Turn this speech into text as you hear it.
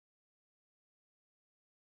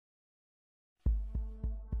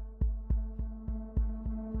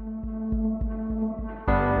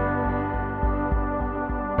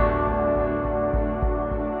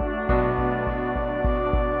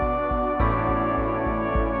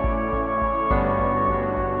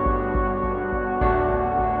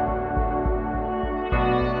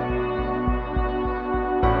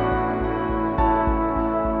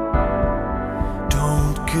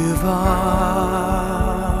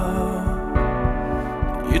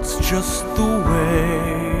It's just the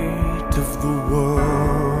weight of the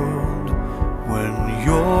world. When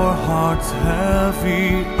your heart's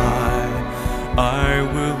heavy, I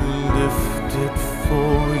will lift it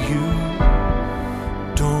for you.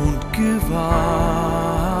 Don't give up,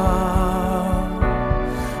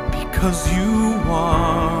 because you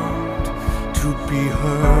want to be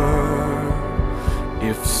heard.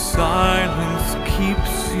 If silence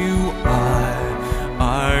keeps you,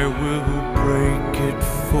 I will break it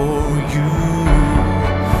for you.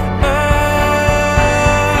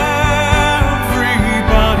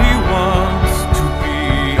 Everybody wants to be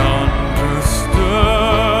understood.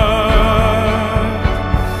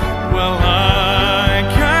 Well, I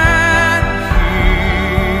can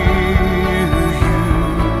hear you.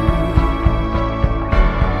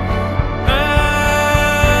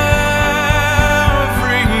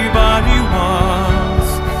 Everybody wants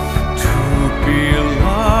to be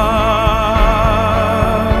loved.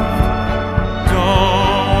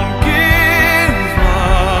 Don't give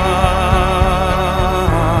up,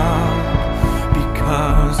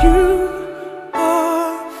 because you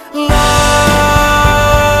are loved.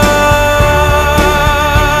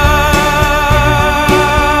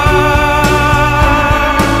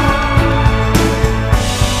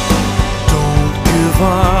 Don't give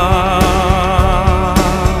up.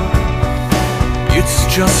 It's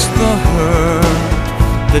just the hurt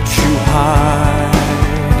that you hide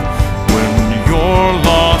when you're lost.